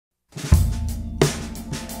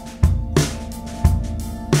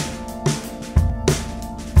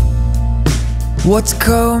What's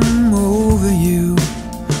come over you?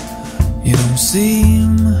 You don't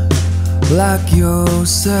seem like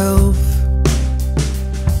yourself.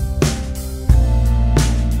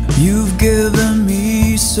 You've given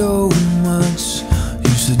me so much. You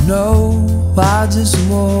should know I just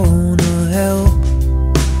wanna help.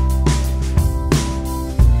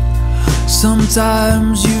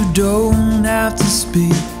 Sometimes you don't have to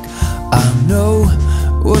speak. I know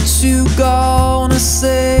what you gonna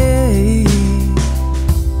say.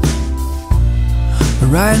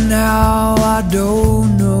 Right now I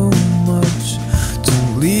don't know much.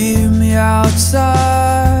 Don't leave me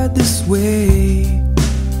outside this way.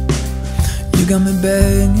 You got me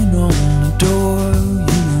banging on the door, you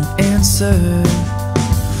won't answer.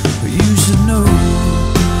 But you should know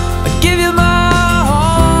I'd give you my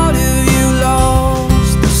heart if you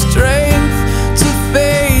lost the strength to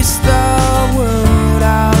face the world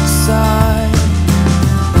outside.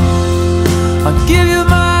 I'd give you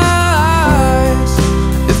my eyes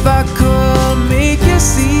if I could make you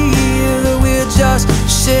see that we're just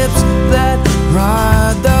ships that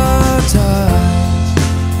ride the tide.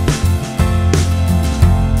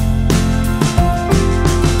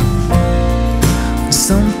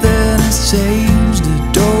 Something has changed,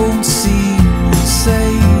 it don't seem the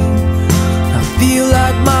same. I feel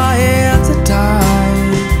like my head